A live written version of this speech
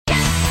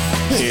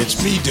Hey,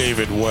 it's me,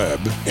 David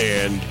Webb,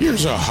 and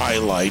here's a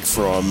highlight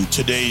from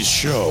today's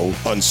show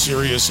on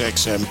Sirius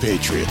XM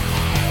Patriot.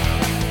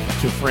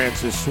 To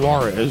Francis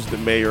Suarez, the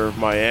mayor of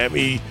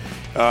Miami.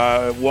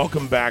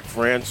 Welcome back,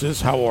 Francis.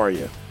 How are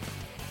you?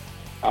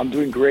 I'm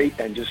doing great,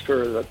 and just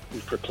for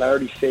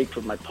clarity's sake,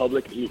 for my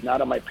public, he's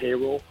not on my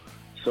payroll,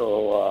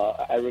 so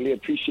I really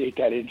appreciate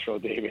that intro,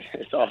 David.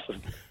 It's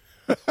awesome.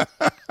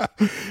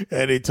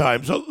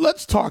 Anytime. So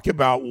let's talk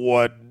about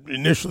what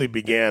initially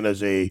began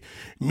as a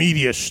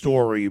media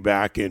story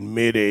back in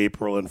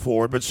mid-April and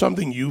forward, but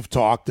something you've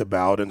talked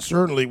about, and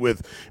certainly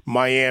with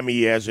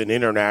Miami as an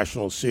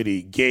international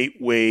city,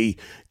 gateway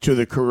to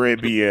the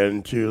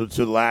Caribbean, to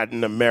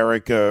Latin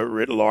America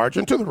writ large,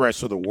 and to the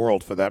rest of the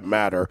world for that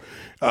matter,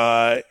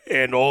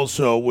 and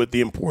also with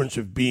the importance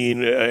of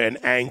being an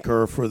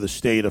anchor for the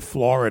state of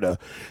Florida.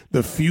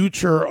 The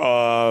future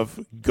of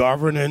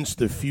governance,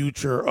 the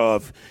future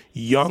of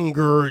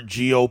younger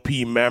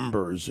GOP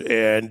members,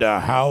 and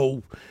how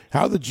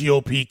the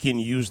GOP can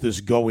use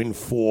this going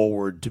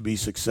forward to be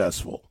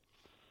successful.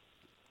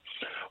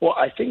 Well,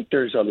 I think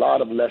there's a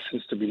lot of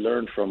lessons to be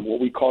learned from what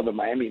we call the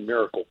Miami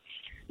Miracle.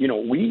 You know,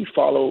 we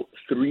follow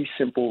 3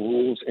 simple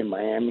rules in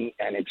Miami,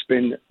 and it's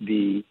been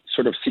the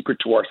sort of secret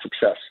to our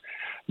success.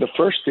 The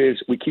first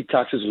is we keep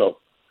taxes low.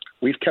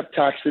 We've kept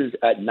taxes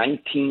at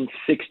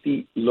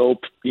 1960 low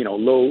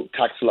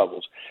tax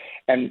levels.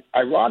 And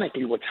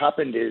ironically, what's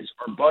happened is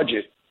our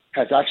budget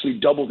has actually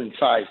doubled in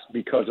size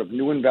because of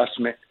new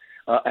investment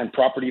and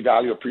property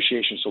value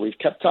appreciation. So we've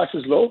kept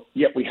taxes low,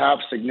 yet we have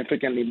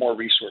significantly more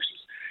resources.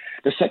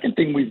 The second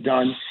thing we've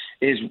done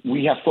is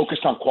we have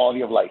focused on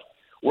quality of life.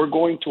 We're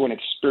going to an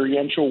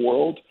experiential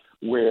world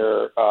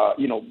where,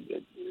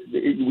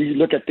 we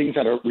look at things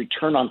that are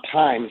return on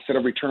time instead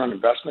of return on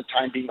investment,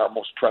 time being our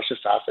most precious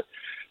asset.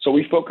 So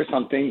we focus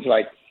on things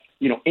like,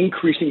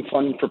 increasing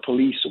funding for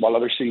police while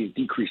other cities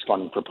decrease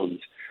funding for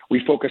police.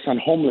 We focus on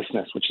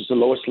homelessness, which is the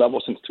lowest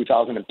level since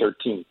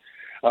 2013.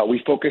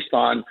 We focused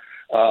on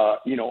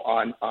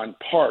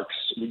parks.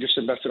 We just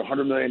invested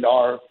 $100 million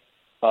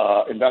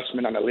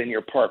investment on a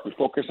linear park. We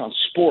focus on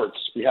sports.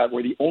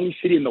 We're the only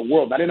city in the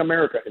world, not in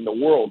America, in the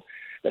world,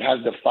 that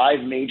has the 5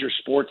 major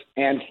sports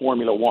and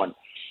Formula One.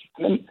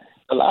 And then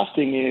the last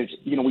thing is,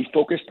 we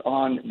focused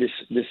on this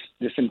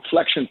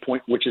inflection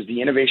point, which is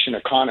the innovation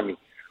economy.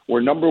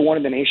 We're number 1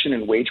 in the nation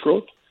in wage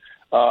growth.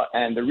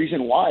 And the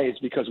reason why is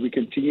because we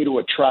continue to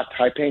attract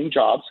high-paying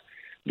jobs,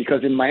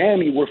 because in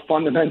Miami, we're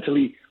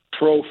fundamentally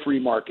pro-free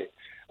market.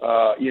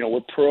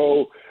 We're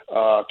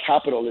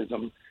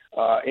pro-capitalism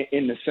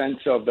in the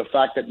sense of the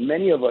fact that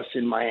many of us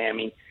in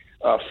Miami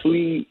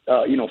fled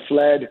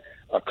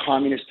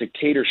communist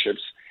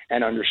dictatorships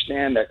and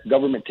understand that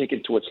government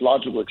taken to its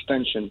logical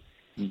extension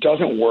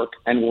doesn't work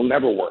and will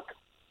never work.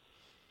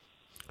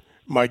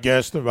 My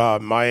guest,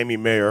 Miami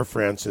Mayor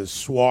Francis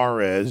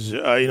Suarez,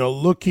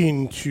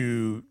 looking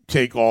to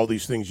take all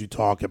these things you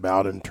talk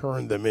about and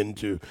turn them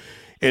into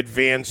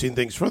advancing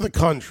things for the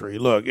country.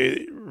 Look,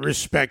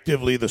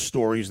 respectively, the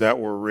stories that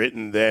were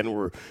written then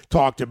were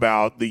talked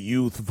about the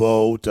youth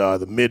vote,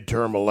 the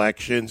midterm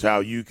elections,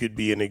 how you could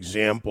be an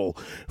example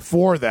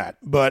for that.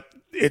 But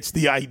it's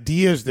the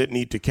ideas that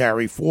need to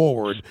carry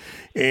forward,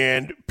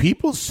 and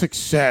people's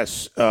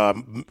success,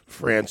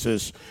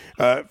 Francis,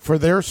 for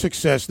their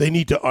success, they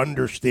need to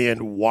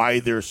understand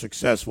why they're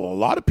successful. A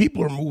lot of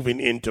people are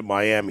moving into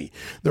Miami.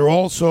 There are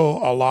also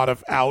a lot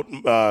of out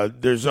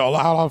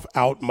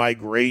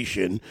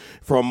migration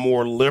from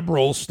more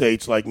liberal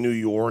states like New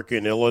York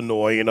and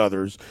Illinois and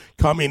others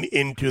coming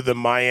into the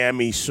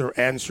Miami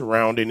and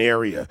surrounding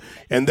area,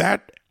 and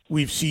that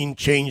we've seen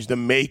change the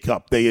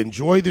makeup. They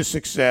enjoy the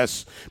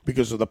success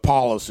because of the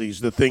policies,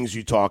 the things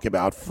you talk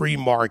about, free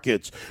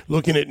markets,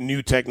 looking at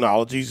new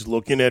technologies,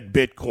 looking at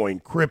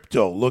Bitcoin,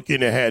 crypto,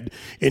 looking ahead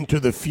into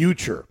the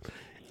future.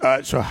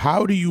 So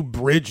how do you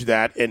bridge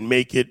that and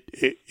make it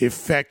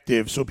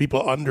effective so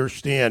people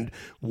understand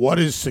what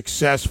is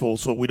successful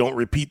so we don't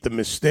repeat the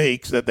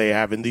mistakes that they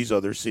have in these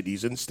other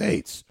cities and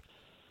states?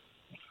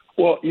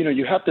 Well,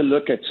 you have to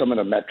look at some of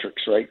the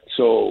metrics, right?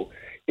 So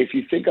if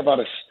you think about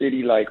a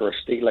city or a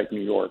state like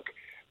New York,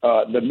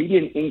 the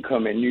median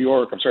income in New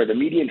York, the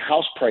median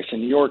house price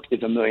in New York is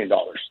 $1 million.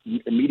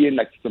 The median,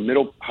 the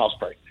middle house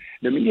price.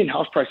 The median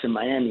house price in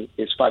Miami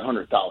is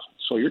 $500,000.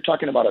 So you're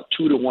talking about a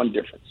 2-to-1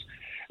 difference.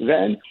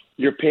 Then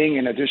you're paying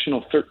an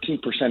additional 13%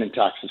 in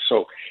taxes.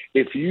 So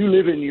if you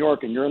live in New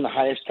York and you're in the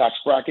highest tax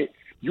bracket,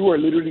 you are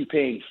literally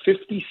paying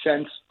 50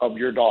 cents of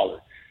your dollar.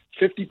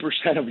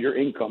 50% of your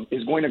income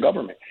is going to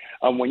government.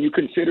 When you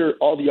consider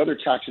all the other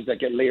taxes that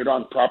get layered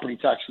on, property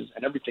taxes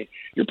and everything,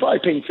 you're probably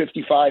paying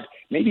 55,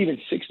 maybe even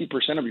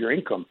 60% of your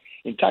income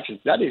in taxes.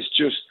 That's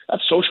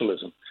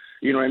socialism.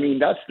 You know what I mean?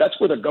 That's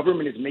where the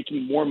government is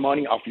making more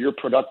money off your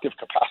productive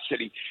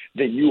capacity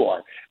than you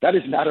are. That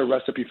is not a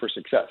recipe for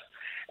success.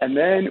 And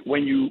then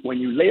when you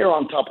layer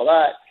on top of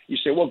that, you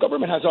say, well,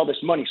 government has all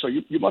this money, so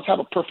you must have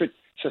a perfect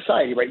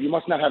society, right? You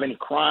must not have any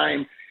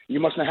crime. You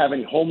must not have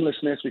any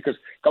homelessness because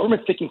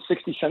government's taking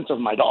 60 cents of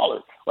my dollar,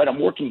 right? I'm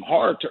working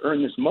hard to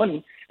earn this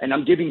money, and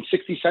I'm giving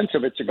 60 cents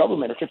of it to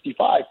government or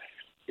 55.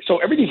 So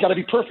everything's got to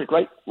be perfect,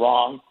 right?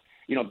 Wrong.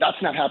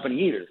 That's not happening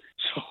either.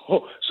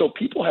 So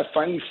people have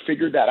finally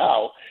figured that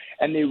out,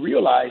 and they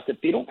realize that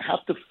they don't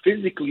have to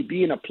physically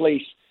be in a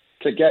place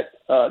to get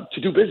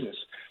to do business.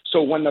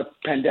 So when the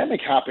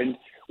pandemic happened,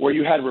 where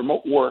you had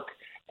remote work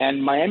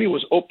and Miami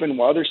was open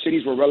while other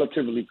cities were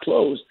relatively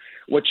closed,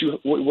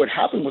 what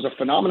happened was a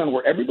phenomenon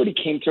where everybody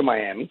came to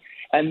Miami,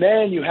 and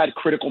then you had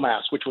critical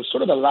mass, which was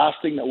sort of the last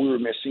thing that we were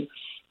missing.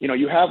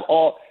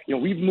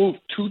 We've moved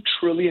 $2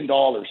 trillion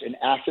in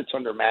assets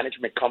under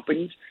management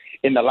companies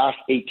in the last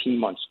 18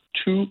 months,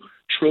 $2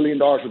 trillion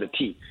with a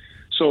T.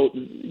 So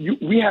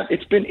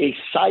it's been a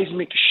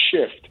seismic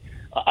shift.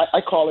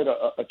 I call it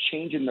a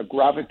change in the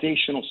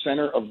gravitational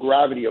center of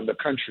gravity of the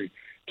country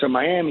to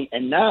Miami.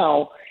 And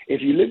now,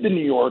 if you lived in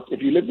New York,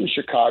 if you lived in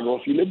Chicago,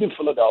 if you lived in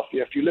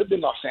Philadelphia, if you lived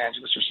in Los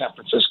Angeles or San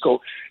Francisco,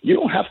 you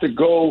don't have to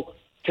go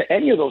to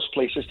any of those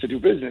places to do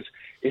business.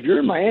 If you're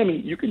in Miami,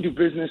 you can do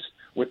business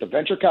with the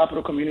venture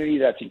capital community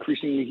that's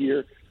increasingly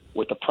here,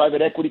 with the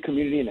private equity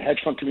community and the hedge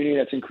fund community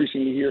that's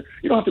increasingly here.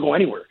 You don't have to go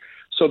anywhere.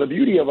 So the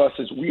beauty of us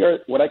is we are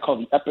what I call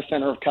the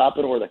epicenter of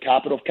capital, or the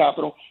capital of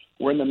capital.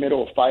 We're in the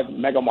middle of 5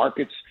 mega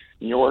markets: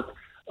 New York,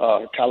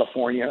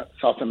 California,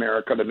 South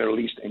America, the Middle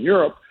East, and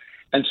Europe.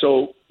 And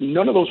so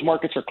none of those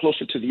markets are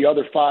closer to the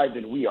other 5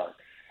 than we are.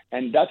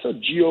 And that's a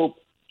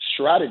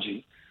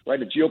geo-strategy,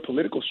 right, a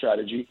geopolitical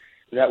strategy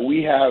that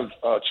we have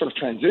sort of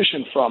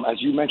transitioned from,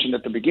 as you mentioned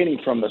at the beginning,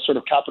 from the sort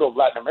of capital of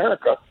Latin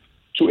America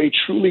to a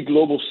truly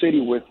global city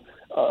with,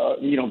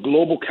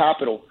 global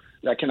capital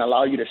that can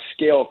allow you to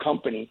scale a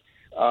company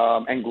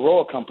and grow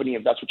a company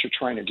if that's what you're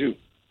trying to do.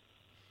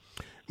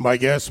 My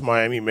guest,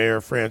 Miami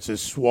Mayor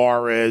Francis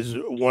Suarez.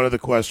 One of the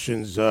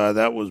questions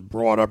that was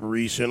brought up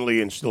recently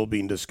and still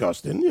being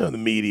discussed in the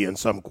media in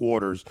some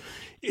quarters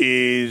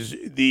is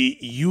the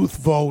youth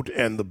vote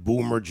and the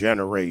boomer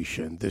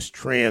generation, this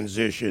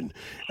transition.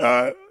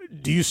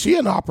 Do you see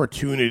an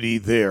opportunity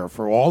there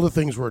for all the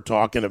things we're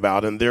talking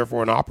about, and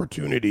therefore an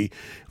opportunity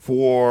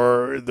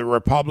for the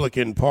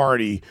Republican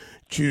Party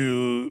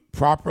to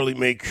properly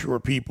make sure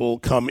people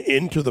come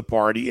into the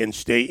party and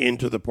stay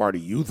into the party?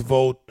 Youth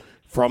vote,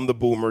 from the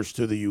boomers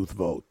to the youth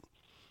vote?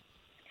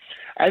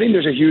 I think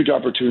there's a huge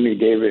opportunity,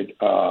 David.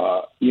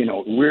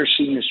 We're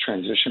seeing this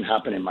transition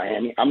happen in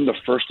Miami. I'm the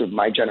first of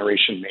my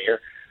generation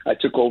mayor. I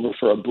took over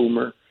for a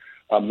boomer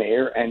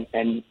mayor.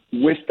 And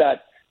with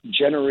that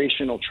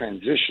generational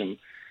transition,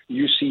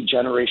 you see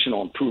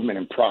generational improvement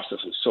in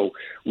processes. So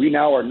we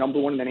now are number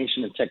 1 in the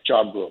nation in tech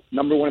job growth,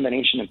 number 1 in the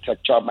nation in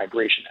tech job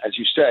migration. As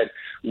you said,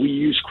 we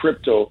use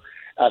crypto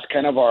as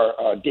kind of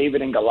our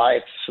David and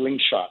Goliath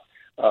slingshot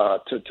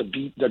to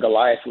beat the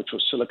Goliath, which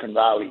was Silicon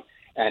Valley,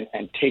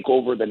 and take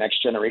over the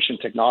next generation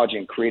technology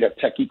and create a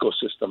tech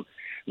ecosystem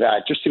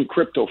that just in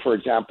crypto, for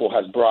example,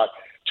 has brought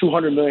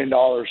 $200 million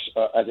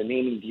as a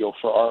naming deal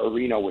for our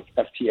arena with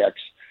FTX,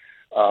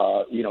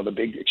 the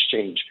big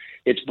exchange.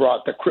 It's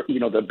brought the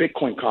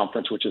Bitcoin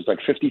conference, which is like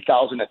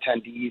 50,000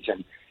 attendees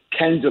and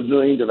tens of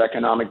millions of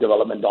economic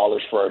development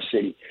dollars for our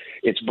city.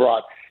 It's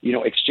brought,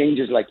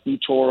 exchanges like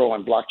eToro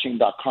and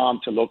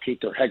blockchain.com to locate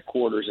their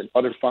headquarters, and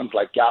other funds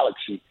like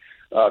Galaxy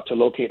to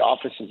locate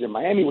offices in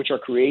Miami, which are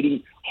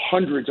creating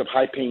hundreds of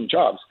high-paying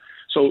jobs.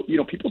 So,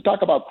 people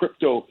talk about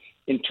crypto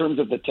in terms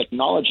of the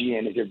technology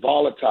and is it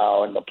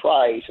volatile and the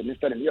price and this,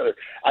 that, and the other.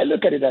 I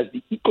look at it as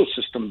the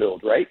ecosystem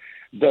build, right?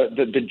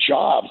 The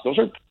jobs, those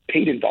are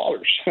paid in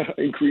dollars,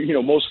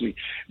 mostly.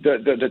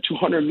 The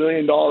 $200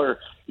 million,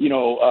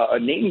 a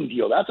naming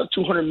deal, that's a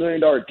 $200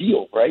 million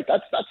deal, right?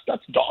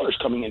 That's dollars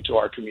coming into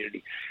our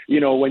community.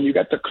 When you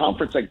got the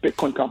conference like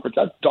Bitcoin conference,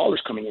 that's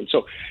dollars coming in.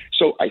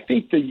 So I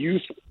think the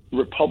youth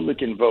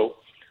Republican vote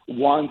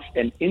wants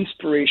an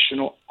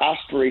inspirational,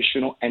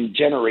 aspirational, and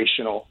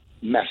generational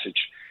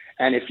message.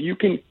 And if you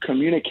can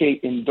communicate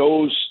in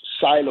those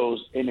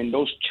silos and in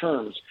those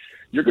terms,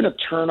 you're going to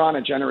turn on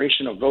a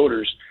generation of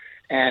voters.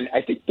 And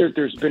I think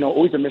there's been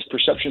always a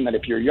misperception that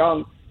if you're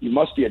young, you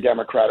must be a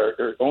Democrat,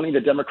 or only the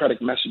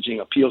Democratic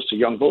messaging appeals to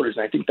young voters.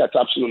 And I think that's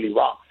absolutely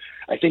wrong.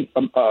 I think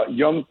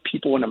young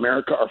people in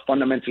America are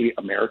fundamentally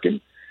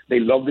American. They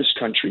love this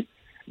country.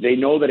 They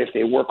know that if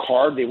they work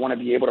hard, they want to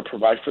be able to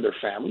provide for their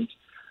families.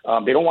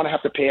 They don't want to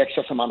have to pay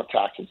excess amount of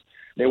taxes.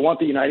 They want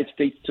the United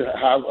States to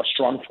have a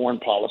strong foreign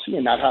policy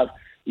and not have,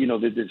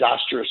 the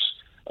disastrous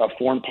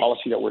foreign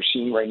policy that we're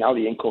seeing right now,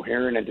 the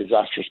incoherent and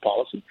disastrous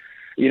policy.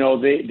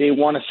 They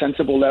want a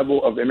sensible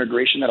level of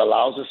immigration that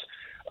allows us,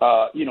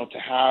 to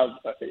have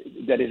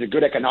that is a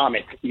good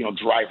economic,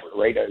 driver,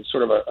 right?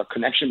 Sort of a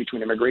connection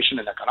between immigration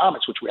and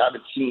economics, which we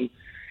haven't seen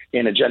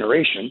in a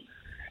generation.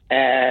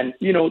 And,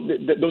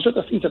 those are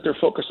the things that they're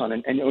focused on.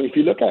 And if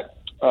you look at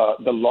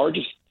the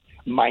largest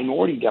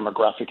minority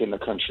demographic in the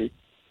country,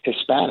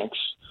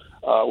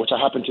 Hispanics, which I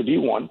happen to be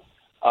one,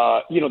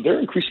 they're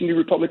increasingly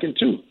Republican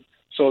too.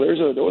 So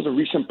there was a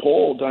recent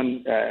poll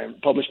done,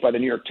 published by the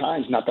New York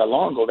Times not that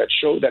long ago, that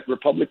showed that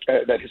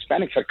that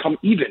Hispanics had come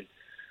even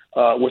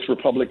with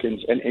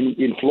Republicans. And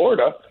in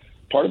Florida,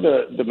 part of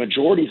the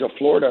majorities of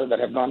Florida that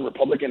have gone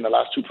Republican in the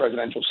last 2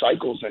 presidential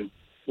cycles, and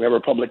we have a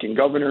Republican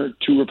governor,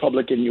 2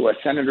 Republican U.S.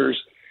 senators,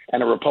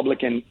 and a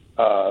Republican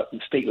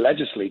state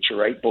legislature,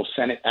 right, both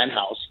Senate and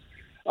House,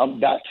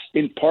 that's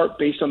in part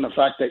based on the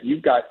fact that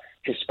you've got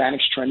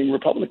Hispanics trending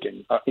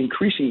Republican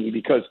increasingly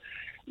because,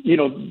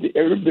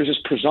 there's this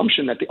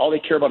presumption that all they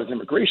care about is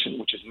immigration,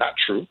 which is not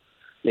true.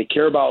 They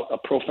care about a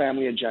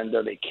pro-family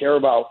agenda. They care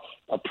about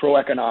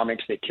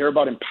pro-economics. They care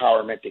about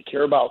empowerment. They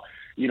care about,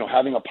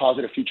 having a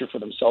positive future for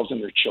themselves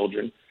and their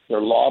children.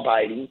 They're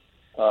law-abiding.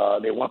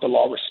 They want the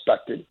law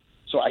respected.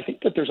 So I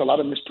think that there's a lot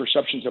of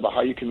misperceptions about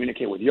how you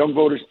communicate with young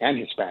voters and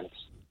Hispanics.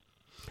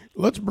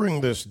 Let's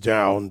bring this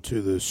down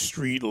to the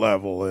street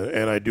level,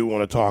 and I do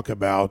want to talk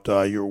about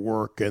your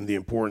work and the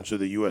importance of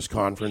the U.S.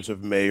 Conference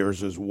of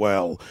Mayors as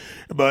well.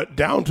 But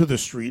down to the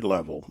street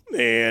level,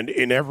 and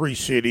in every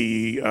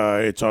city,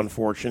 it's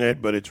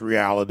unfortunate, but it's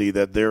reality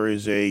that there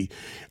is a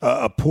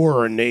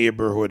poorer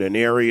neighborhood, an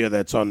area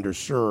that's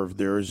underserved.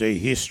 There is a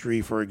history,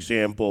 for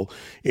example,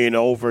 in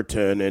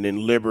Overton and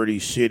in Liberty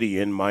City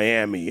in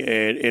Miami.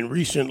 And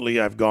recently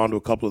I've gone to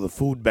a couple of the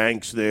food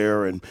banks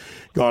there and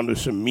gone to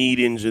some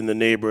meetings in the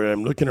neighborhood.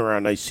 I'm looking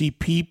around. I see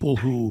people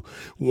who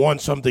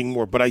want something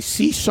more, but I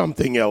see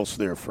something else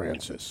there,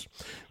 Francis.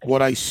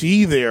 What I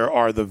see there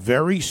are the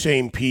very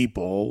same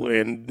people,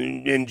 and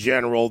in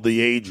general,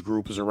 the age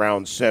group is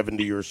around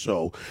 70 or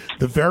so,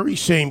 the very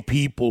same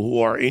people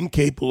who are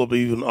incapable of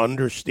even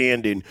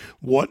understanding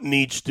what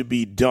needs to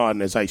be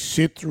done. As I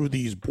sit through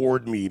these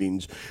board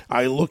meetings,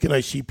 I look and I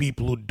see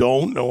people who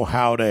don't know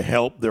how to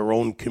help their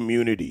own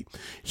community.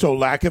 So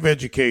lack of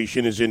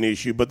education is an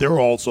issue, but there are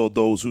also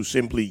those who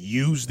simply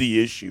use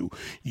the issue,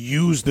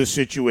 use the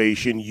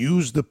situation,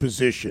 use the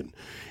position.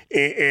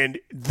 And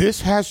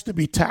this has to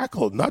be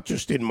tackled, not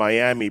just in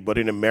Miami, but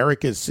in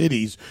America's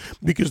cities,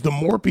 because the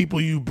more people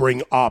you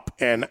bring up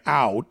and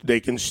out, they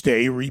can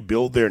stay,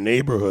 rebuild their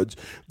neighborhoods,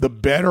 the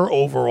better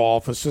overall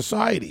for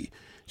society.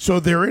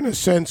 So they're, in a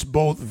sense,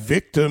 both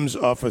victims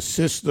of a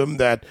system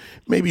that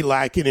may be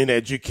lacking in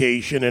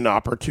education and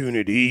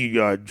opportunity,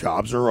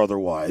 jobs or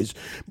otherwise,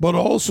 but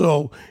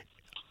also,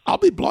 I'll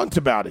be blunt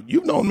about it.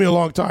 You've known me a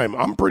long time.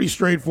 I'm pretty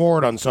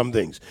straightforward on some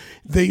things.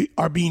 They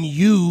are being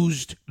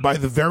used by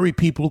the very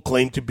people who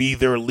claim to be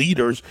their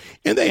leaders,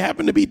 and they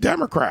happen to be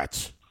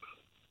Democrats.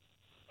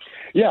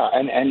 Yeah,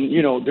 and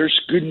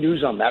there's good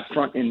news on that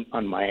front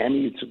on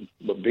Miami. It's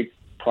a big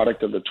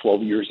product of the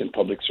 12 years in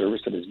public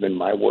service that has been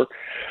my work.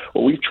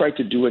 What we've tried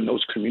to do in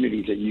those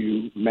communities that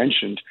you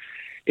mentioned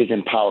is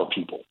empower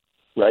people,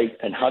 right?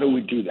 And how do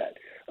we do that?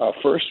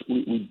 First,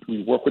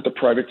 we work with the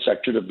private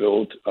sector to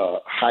build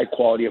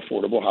high-quality,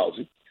 affordable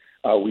housing.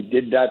 We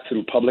did that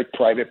through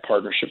public-private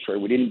partnerships, right?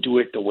 We didn't do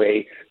it the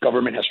way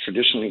government has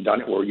traditionally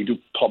done it, where you do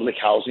public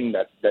housing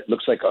that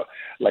looks like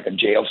a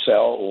jail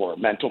cell or a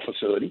mental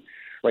facility,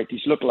 right?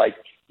 These look like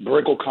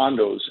Brickell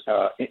condos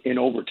in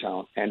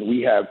Overtown, and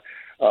we have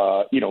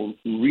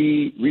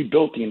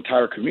rebuilt the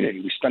entire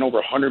community. We spent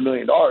over $100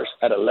 million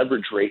at a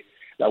leverage rate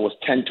that was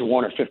 10 to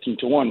 1 or 15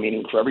 to 1,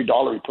 meaning for every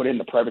dollar we put in,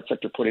 the private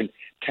sector put in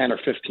 $10 or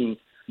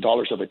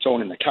 $15 of its own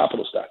in the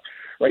capital stack,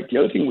 right? The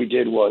other thing we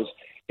did was,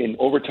 in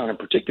Overtown in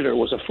particular,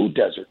 was a food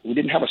desert. We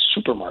didn't have a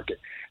supermarket.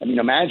 I mean,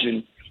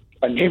 imagine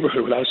a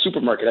neighborhood without a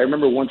supermarket. I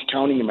remember once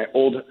counting in my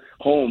old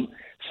home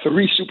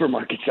 3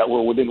 supermarkets that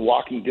were within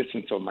walking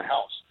distance of my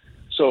house.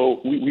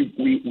 So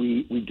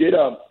we did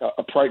a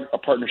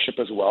partnership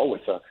as well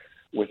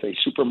with a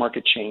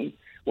supermarket chain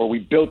where we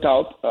built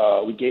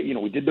out. We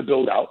did the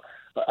build out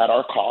at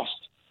our cost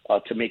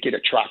to make it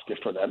attractive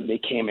for them. They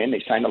came in,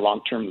 they signed a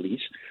long-term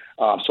lease.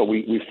 So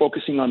we're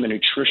focusing on the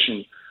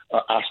nutrition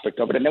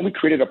aspect of it. And then we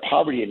created a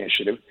poverty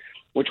initiative,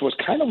 which was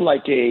kind of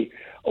like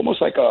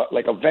almost like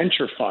a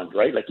venture fund,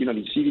 right? Like, you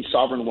see these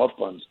sovereign wealth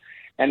funds.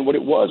 And what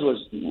it was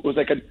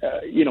like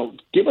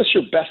give us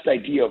your best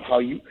idea of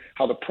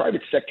how the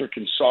private sector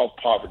can solve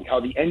poverty,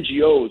 how the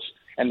NGOs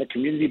and the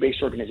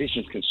community-based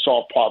organizations can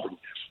solve poverty.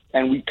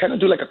 And we kind of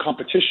do like a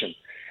competition.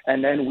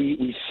 And then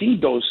we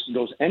seed those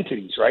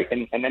entities, right?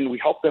 And then we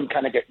help them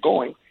kind of get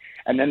going,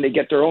 and then they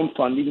get their own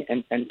funding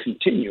and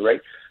continue,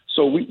 right?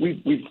 So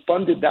we've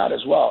funded that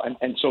as well.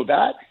 And so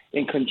that,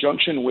 in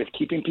conjunction with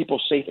keeping people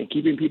safe and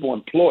keeping people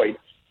employed,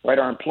 right?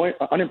 Our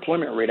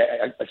unemployment rate,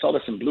 I saw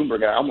this in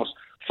Bloomberg, I almost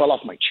fell off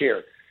my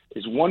chair,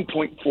 is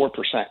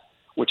 1.4%,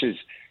 which is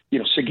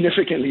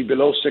significantly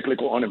below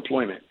cyclical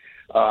unemployment.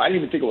 I didn't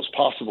even think it was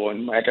possible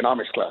in my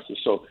economics classes.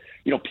 So,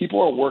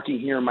 people are working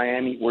here in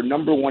Miami. We're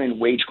number one in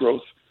wage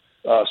growth.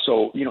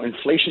 So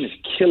inflation is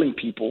killing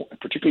people,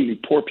 particularly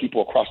poor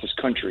people across this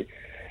country.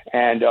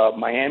 And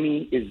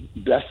Miami is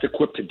best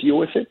equipped to deal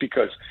with it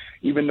because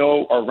even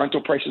though our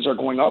rental prices are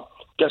going up,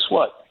 guess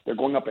what? They're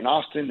going up in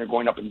Austin, they're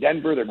going up in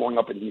Denver, they're going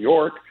up in New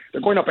York,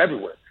 they're going up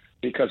everywhere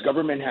because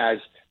government has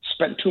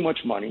spent too much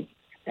money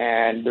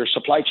and there's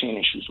supply chain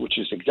issues, which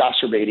is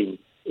exacerbating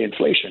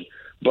inflation.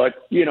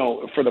 But,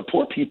 for the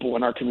poor people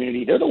in our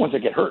community, they're the ones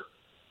that get hurt,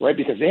 right?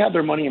 Because they have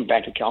their money in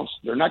bank accounts.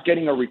 They're not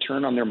getting a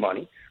return on their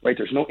money, right?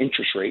 There's no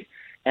interest rate.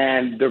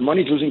 And their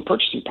money's losing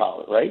purchasing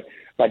power, right?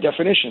 By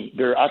definition,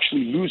 they're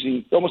actually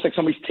losing, almost like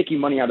somebody's taking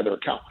money out of their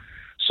account.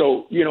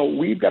 So,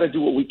 we've got to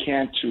do what we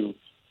can to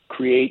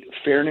create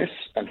fairness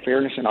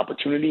and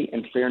opportunity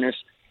and fairness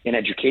in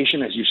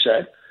education, as you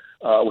said,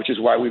 which is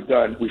why we've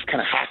kind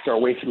of hacked our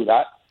way through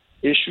that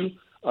issue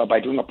by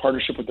doing a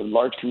partnership with a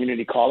large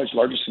community college,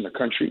 largest in the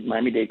country,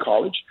 Miami-Dade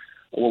College,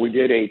 where we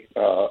did a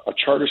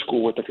charter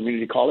school with the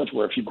community college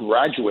where if you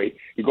graduate,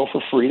 you go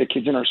for free. The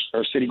kids in our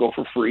city go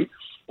for free,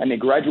 and they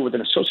graduate with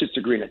an associate's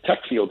degree in a tech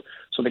field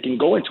so they can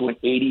go into an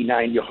 $80,000,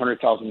 $90,000,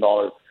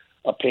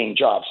 $100,000 paying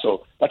job.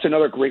 So that's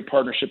another great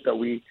partnership that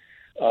we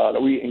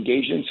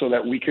engaged in so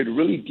that we could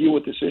really deal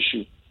with this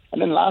issue.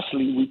 And then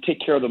lastly, we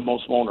take care of the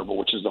most vulnerable,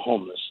 which is the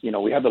homeless.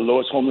 We have the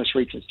lowest homeless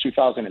rate since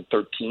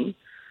 2013.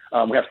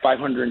 We have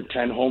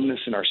 510 homeless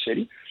in our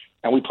city.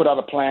 And we put out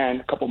a plan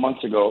a couple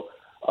months ago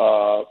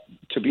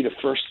to be the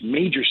first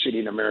major city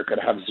in America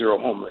to have zero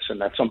homeless. And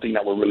that's something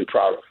that we're really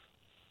proud of.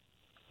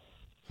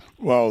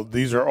 Well,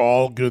 these are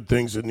all good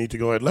things that need to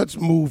go ahead. Let's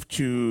move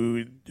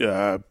to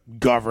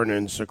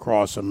governance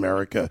across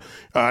America.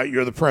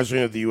 You're the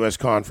president of the U.S.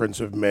 Conference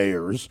of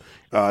Mayors,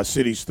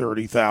 cities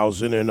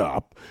 30,000 and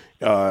up.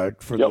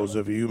 For those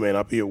of you who may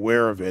not be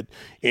aware of it.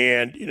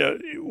 And,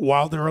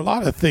 while there are a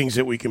lot of things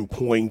that we can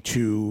point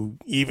to,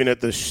 even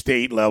at the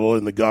state level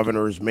in the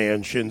governor's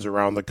mansions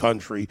around the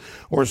country,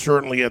 or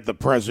certainly at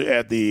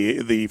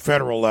the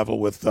federal level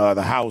with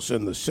the House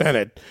and the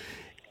Senate,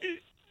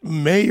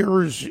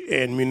 mayors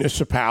and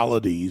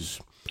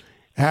municipalities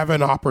have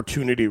an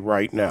opportunity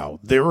right now.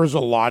 There is a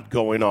lot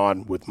going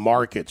on with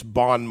markets,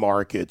 bond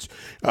markets,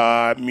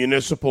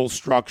 municipal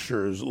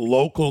structures,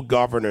 local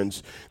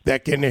governance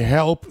that can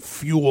help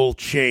fuel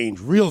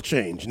change, real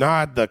change,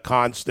 not the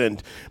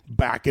constant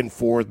back and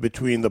forth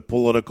between the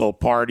political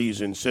parties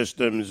and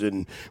systems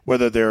and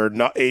whether they're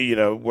not,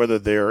 whether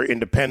they're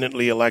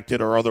independently elected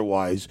or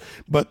otherwise.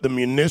 But the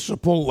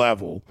municipal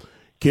level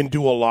can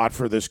do a lot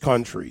for this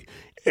country.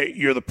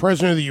 You're the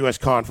president of the U.S.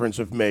 Conference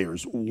of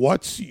Mayors.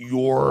 What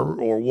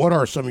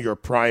are some of your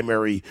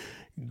primary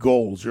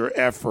goals, your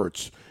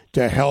efforts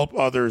to help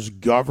others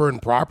govern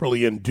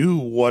properly and do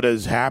what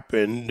has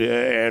happened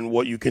and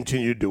what you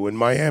continue to do in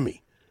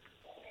Miami?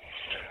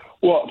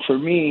 Well, for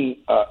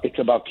me, it's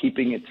about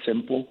keeping it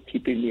simple,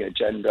 keeping the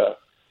agenda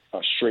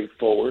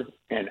straightforward.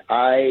 And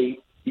I,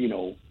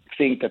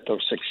 think that the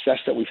success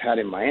that we've had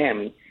in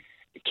Miami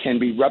can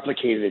be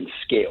replicated and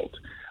scaled.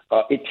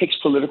 It takes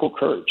political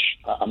courage.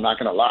 I'm not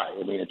going to lie.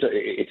 I mean,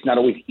 it's not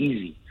always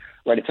easy,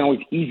 right? It's not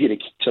always easy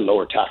to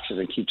lower taxes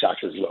and keep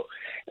taxes low.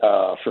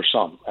 For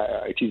some,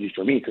 it's easy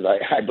for me because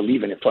I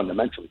believe in it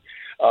fundamentally.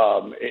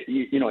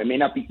 It may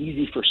not be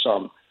easy for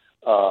some.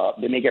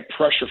 They may get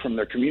pressure from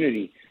their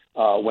community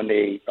when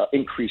they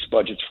increase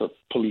budgets for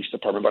police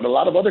department. But a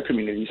lot of other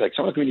communities, like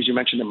some of the communities you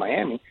mentioned in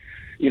Miami,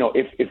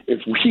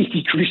 if we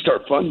decreased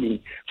our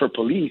funding for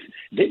police,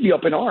 they'd be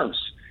up in arms.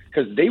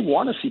 Because they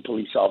want to see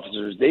police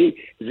officers, they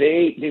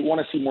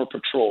want to see more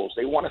patrols.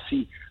 They want to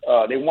see,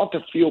 they want to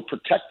feel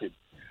protected.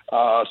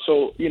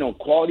 So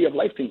quality of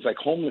life things like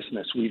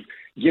homelessness. We've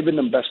given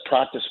them best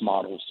practice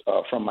models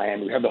from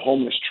Miami. We have the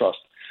Homeless Trust,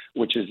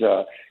 which is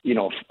an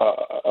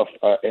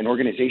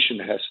organization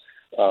that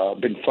has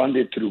been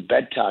funded through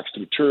bed tax,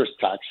 through tourist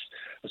tax,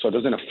 so it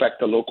doesn't affect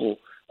the local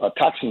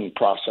taxing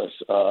process.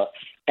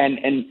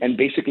 And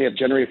basically have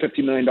generated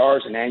 $50 million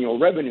in annual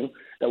revenue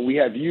that we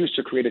have used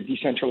to create a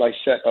decentralized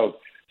set of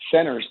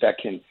centers that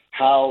can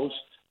house,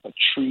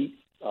 treat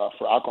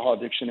for alcohol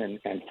addiction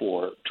and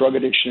for drug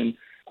addiction,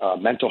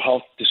 mental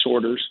health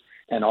disorders,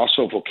 and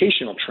also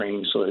vocational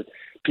training so that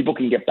people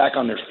can get back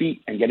on their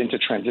feet and get into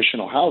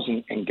transitional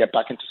housing and get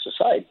back into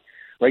society,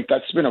 right?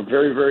 That's been a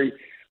very, very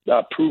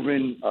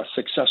proven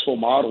successful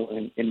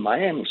model in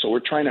Miami. So we're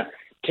trying to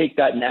take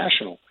that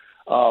national.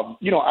 I'll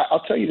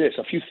tell you this,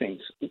 a few things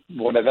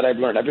that I've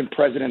learned. I've been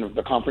president of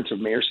the Conference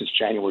of Mayors since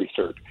January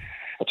 3rd.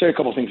 I'll tell you a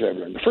couple of things that I've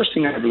learned. The first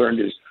thing I've learned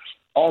is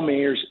all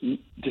mayors,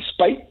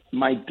 despite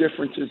my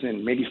differences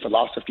in maybe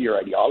philosophy or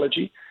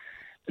ideology,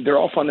 they're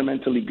all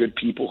fundamentally good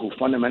people who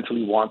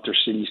fundamentally want their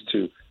cities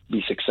to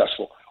be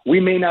successful.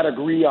 We may not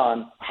agree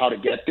on how to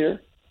get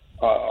there,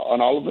 on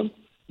all of them,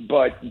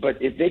 but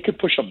if they could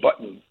push a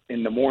button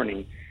in the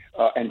morning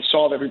and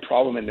solve every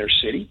problem in their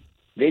city,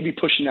 they'd be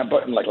pushing that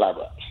button like lab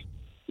rats.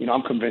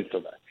 I'm convinced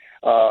of that.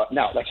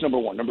 Now, that's number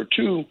one. Number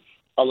two,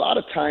 a lot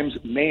of times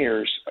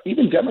mayors,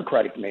 even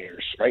Democratic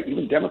mayors, right,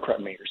 even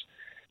Democrat mayors,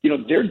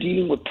 they're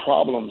dealing with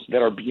problems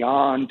that are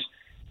beyond,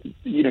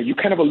 you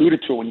kind of alluded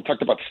to it when you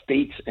talked about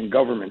states and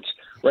governments,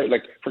 right?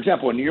 Like, for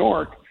example, in New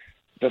York,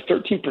 the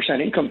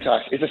 13% income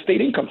tax is a state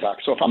income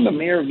tax. So if I'm the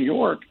mayor of New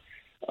York,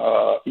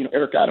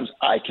 Eric Adams,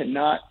 I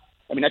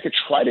could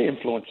try to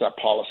influence that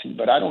policy,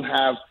 but I don't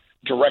have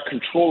direct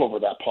control over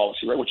that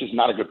policy, right, which is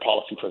not a good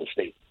policy for the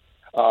state.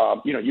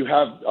 You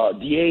have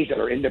DAs that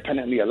are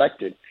independently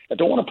elected that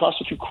don't want to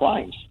prosecute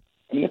crimes.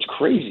 I mean, that's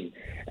crazy.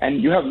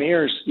 And you have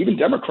mayors, even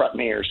Democrat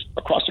mayors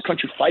across the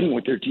country fighting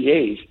with their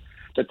DAs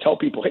to tell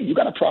people, hey, you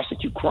got to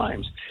prosecute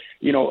crimes.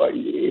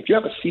 If you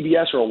have a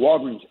CVS or a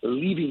Walgreens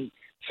leaving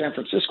San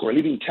Francisco or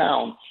leaving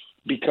town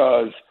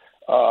because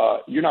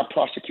you're not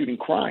prosecuting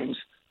crimes,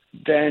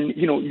 then,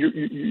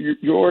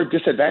 you're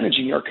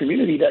disadvantaging your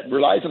community that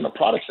relies on the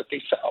products that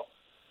they sell.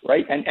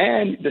 right?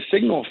 And the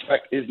signal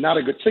effect is not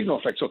a good signal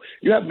effect. So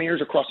you have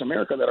mayors across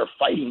America that are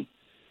fighting,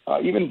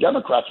 even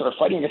Democrats that are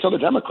fighting against other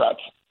Democrats,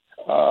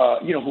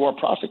 who are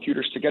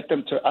prosecutors to get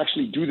them to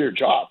actually do their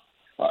job.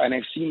 And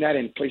I've seen that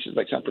in places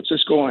like San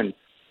Francisco and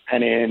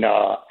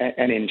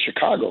in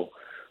Chicago,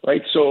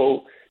 right?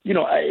 So,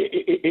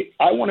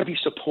 I want to be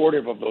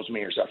supportive of those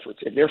mayors' efforts.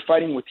 If they're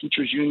fighting with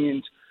teachers'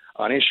 unions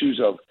on issues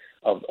of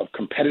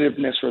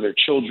competitiveness for their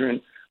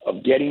children,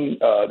 of getting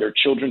their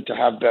children to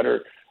have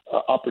better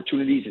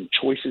opportunities and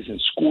choices in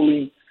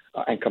schooling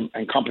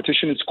and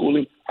competition in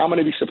schooling, I'm going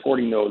to be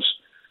supporting those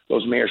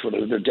mayors,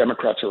 whether they're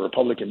Democrats or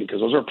Republican, because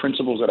those are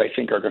principles that I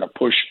think are going to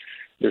push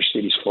their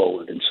cities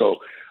forward. And so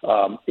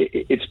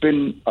it's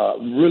been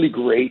really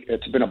great.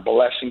 It's been a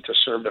blessing to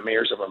serve the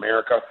mayors of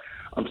America.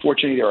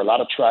 Unfortunately, there are a lot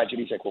of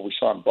tragedies like what we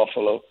saw in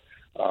Buffalo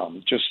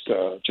just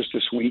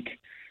this week,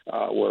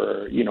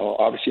 where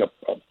obviously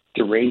a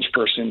deranged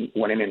person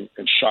went in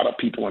and shot up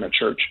people in a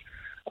church.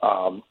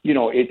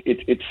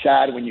 It's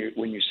sad when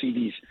you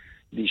see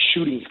these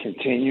shootings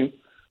continue,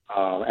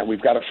 and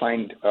we've got to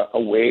find a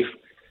way,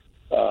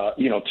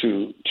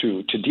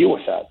 to deal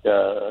with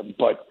that.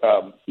 But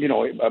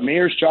a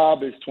mayor's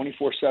job is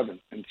 24/7,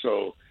 and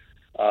so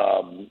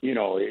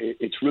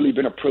it's really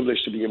been a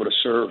privilege to be able to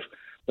serve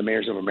the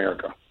mayors of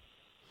America.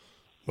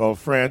 Well,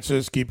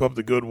 Francis, keep up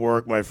the good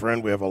work, my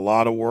friend. We have a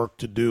lot of work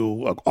to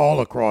do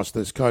all across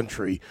this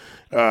country,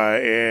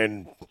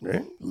 and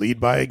lead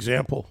by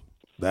example.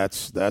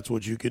 That's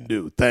what you can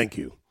do. Thank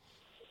you.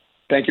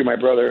 Thank you, my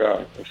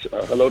brother.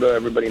 Hello to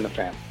everybody in the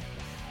fam.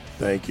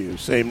 Thank you.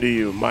 Same to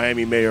you.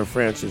 Miami Mayor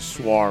Francis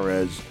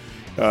Suarez.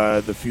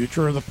 The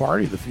future of the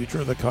party, the future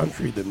of the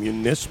country, the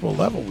municipal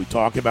level. We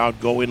talk about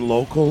going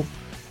local.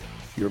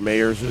 Your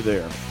mayors are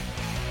there.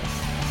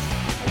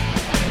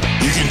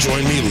 You can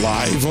join me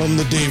live on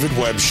the David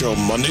Webb Show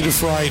Monday to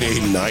Friday,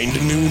 9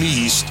 to noon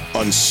East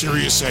on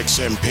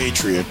SiriusXM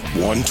Patriot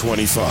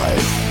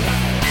 125.